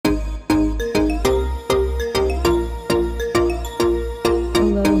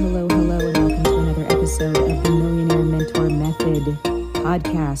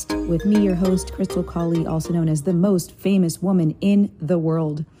podcast with me, your host, Crystal Colley, also known as the most famous woman in the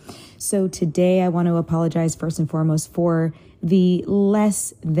world. So today I want to apologize first and foremost for the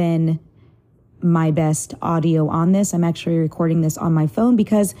less than my best audio on this. I'm actually recording this on my phone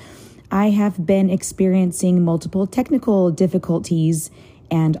because I have been experiencing multiple technical difficulties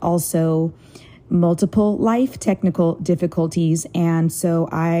and also multiple life technical difficulties. And so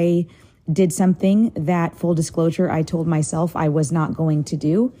I did something that, full disclosure, I told myself I was not going to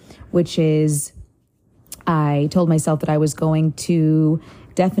do, which is I told myself that I was going to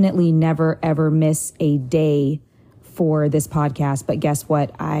definitely never, ever miss a day for this podcast. But guess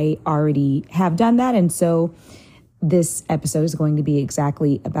what? I already have done that. And so this episode is going to be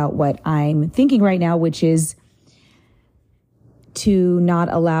exactly about what I'm thinking right now, which is to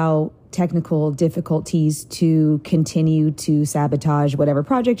not allow technical difficulties to continue to sabotage whatever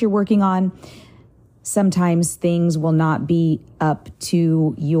project you're working on. Sometimes things will not be up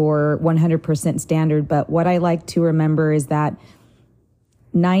to your 100% standard, but what I like to remember is that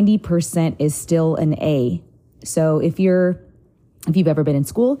 90% is still an A. So if you've ever been in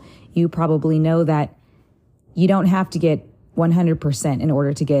school, you probably know that you don't have to get 100% in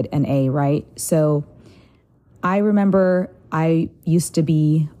order to get an A, right? So I remember I used to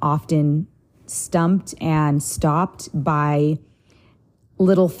be often stumped and stopped by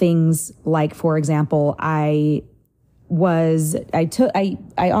little things like, for example, I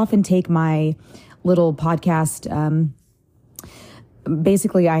often take my little podcast.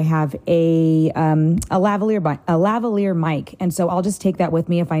 Basically, I have a lavalier mic. And so I'll just take that with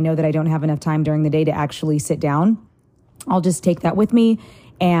me if I know that I don't have enough time during the day to actually sit down. I'll just take that with me.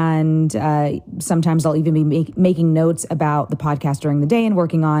 And sometimes I'll even be making notes about the podcast during the day and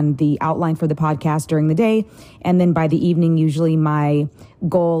working on the outline for the podcast during the day. And then by the evening, usually my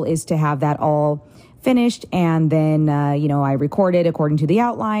goal is to have that all finished. And then, I record it according to the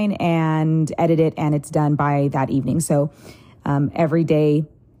outline and edit it, and it's done by that evening. So every day,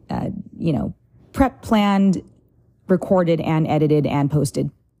 prep, planned, recorded, and edited and posted.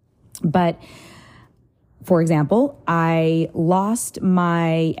 But for example, I lost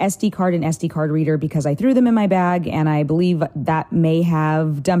my SD card and SD card reader because I threw them in my bag, and I believe that may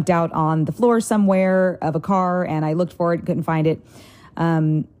have dumped out on the floor somewhere of a car, and I looked for it, couldn't find it.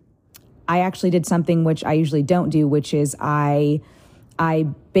 I actually did something which I usually don't do, which is I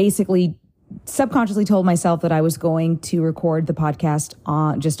basically subconsciously told myself that I was going to record the podcast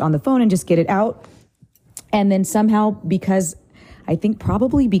just on the phone and just get it out. And then somehow, because I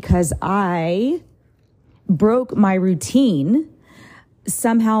broke my routine,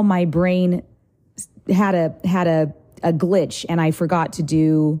 somehow my brain had a glitch, and I forgot to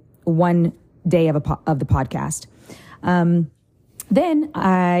do one day of the podcast. Then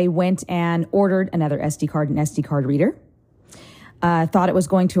I went and ordered another SD card and SD card reader. Thought it was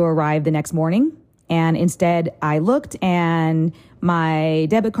going to arrive the next morning, and instead I looked and my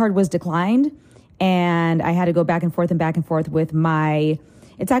debit card was declined, and I had to go back and forth with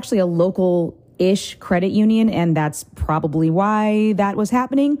it's actually a local-ish credit union, and that's probably why that was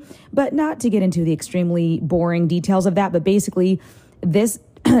happening. But not to get into the extremely boring details of that, but basically this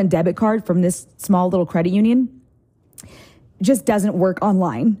debit card from this small little credit union just doesn't work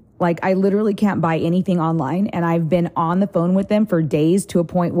online. Like, I literally can't buy anything online, and I've been on the phone with them for days to a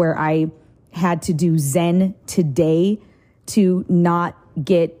point where I had to do Zen today to not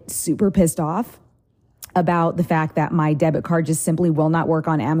get super pissed off about the fact that my debit card just simply will not work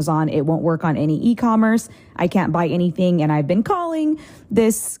on Amazon. It won't work on any e-commerce. I can't buy anything, and I've been calling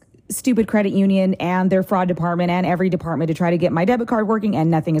this stupid credit union and their fraud department and every department to try to get my debit card working,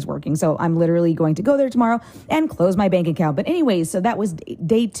 and nothing is working. So I'm literally going to go there tomorrow and close my bank account. But anyways, so that was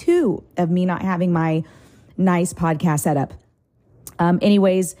day 2 of me not having my nice podcast set up.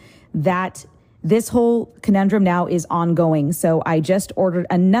 This whole conundrum now is ongoing. So I just ordered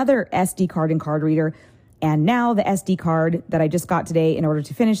another SD card and card reader, and now the SD card that I just got today in order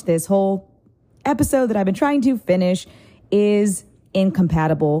to finish this whole episode that I've been trying to finish is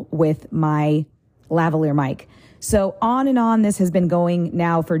incompatible with my lavalier mic. So on and on this has been going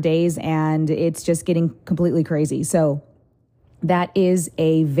now for days, and it's just getting completely crazy. So that is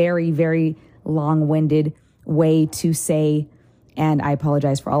a very, very long-winded way to say, and I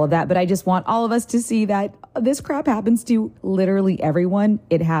apologize for all of that, but I just want all of us to see that this crap happens to literally everyone.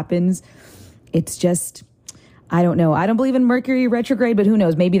 It happens. It's just, I don't know. I don't believe in Mercury retrograde, but who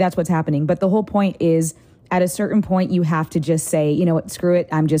knows? Maybe that's what's happening. But the whole point is, at a certain point, you have to just say, you know what, screw it,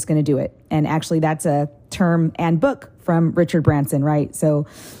 I'm just going to do it. And actually, that's a term and book from Richard Branson, right? So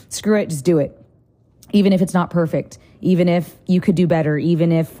screw it, just do it. Even if it's not perfect, even if you could do better,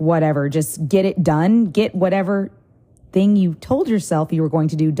 even if whatever, just get it done, get whatever thing you told yourself you were going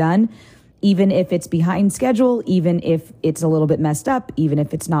to do done, even if it's behind schedule, even if it's a little bit messed up, even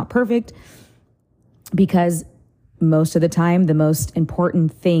if it's not perfect. Because most of the time, the most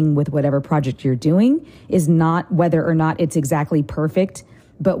important thing with whatever project you're doing is not whether or not it's exactly perfect,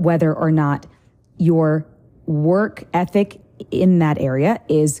 but whether or not your work ethic in that area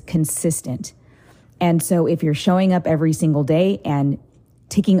is consistent. And so if you're showing up every single day and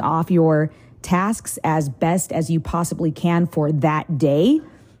ticking off your tasks as best as you possibly can for that day,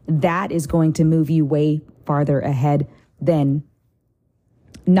 that is going to move you way farther ahead than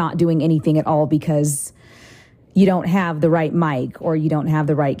not doing anything at all because you don't have the right mic or you don't have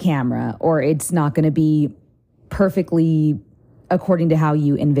the right camera, or it's not going to be perfectly according to how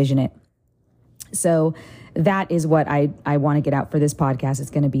you envision it. So that is what I want to get out for this podcast. It's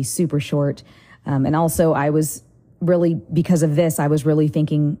going to be super short. And also I was really, because of this, I was really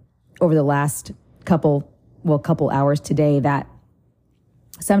thinking over the last couple hours today that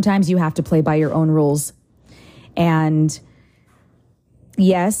sometimes you have to play by your own rules. And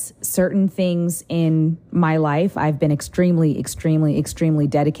yes, certain things in my life I've been extremely, extremely, extremely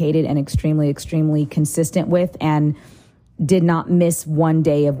dedicated and extremely, extremely consistent with, and did not miss one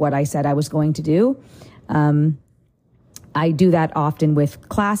day of what I said I was going to do. I do that often with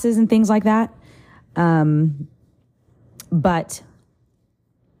classes and things like that. But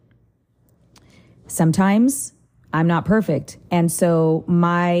sometimes I'm not perfect. And so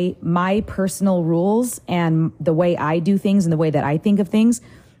my personal rules and the way I do things and the way that I think of things,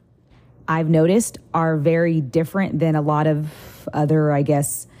 I've noticed are very different than a lot of other, I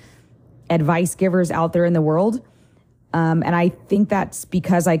guess, advice givers out there in the world. And I think that's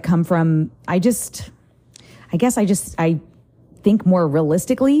because I come from, I think more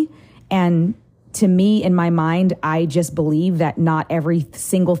realistically. And to me, in my mind, I just believe that not every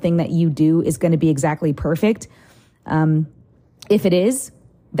single thing that you do is going to be exactly perfect. If it is,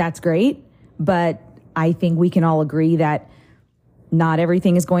 that's great. But I think we can all agree that not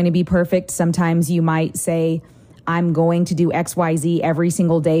everything is going to be perfect. Sometimes you might say, I'm going to do XYZ every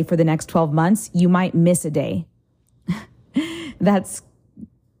single day for the next 12 months. You might miss a day. That's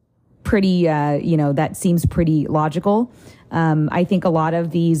pretty, that seems pretty logical. I think a lot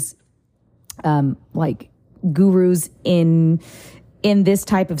of these, like gurus in this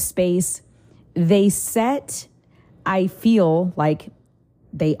type of space, I feel like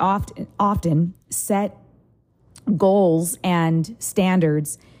they often set goals and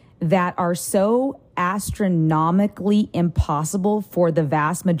standards that are so astronomically impossible for the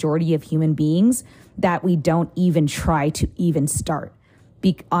vast majority of human beings that we don't even try to even start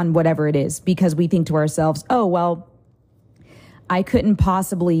on whatever it is, because we think to ourselves, oh, well, I couldn't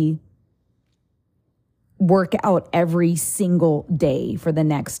possibly work out every single day for the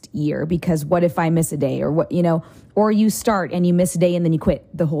next year, because what if I miss a day, or what, or you start and you miss a day and then you quit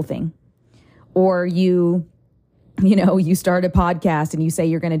the whole thing. Or you start a podcast and you say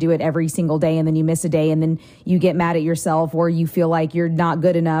you're going to do it every single day and then you miss a day and then you get mad at yourself, or you feel like you're not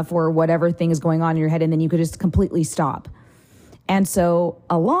good enough, or whatever thing is going on in your head, and then you could just completely stop. And so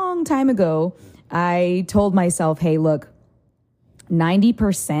a long time ago, I told myself, hey, look,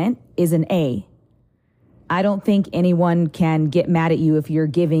 90% is an A. I don't think anyone can get mad at you if you're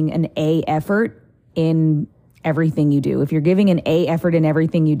giving an A effort in everything you do. If you're giving an A effort in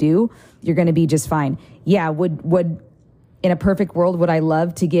everything you do, you're going to be just fine. Yeah, would in a perfect world, would I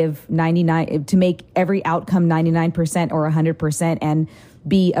love to give 99, to make every outcome 99% or 100% and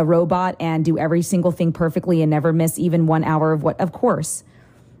be a robot and do every single thing perfectly and never miss even 1 hour of what? Of course.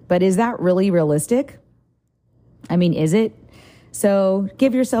 But is that really realistic? I mean, is it? So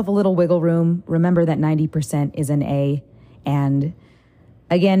give yourself a little wiggle room. Remember that 90% is an A. And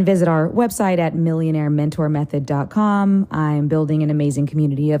again, visit our website at millionairementormethod.com. I'm building an amazing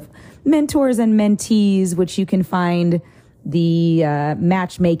community of mentors and mentees, which you can find the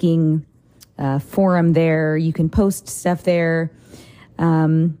matchmaking forum there. You can post stuff there.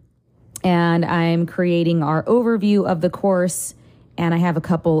 And I'm creating our overview of the course. And I have a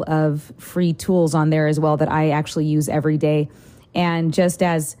couple of free tools on there as well that I actually use every day. And just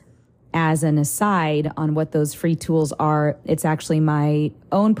as an aside on what those free tools are, it's actually my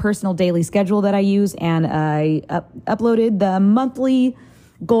own personal daily schedule that I use. And I uploaded the monthly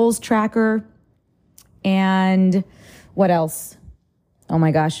goals tracker. And what else? Oh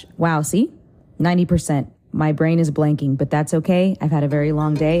my gosh. Wow. See, 90%. My brain is blanking, but that's okay. I've had a very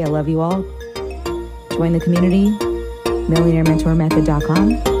long day. I love you all. Join the community,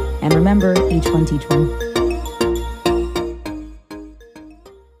 millionairementormethod.com. And remember, each one teach one.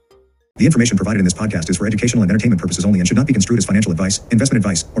 The information provided in this podcast is for educational and entertainment purposes only and should not be construed as financial advice, investment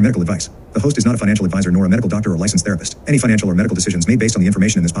advice, or medical advice. The host is not a financial advisor nor a medical doctor or licensed therapist. Any financial or medical decisions made based on the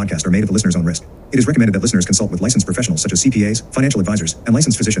information in this podcast are made at the listener's own risk. It is recommended that listeners consult with licensed professionals such as CPAs, financial advisors, and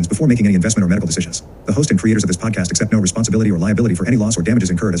licensed physicians before making any investment or medical decisions. The host and creators of this podcast accept no responsibility or liability for any loss or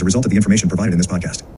damages incurred as a result of the information provided in this podcast.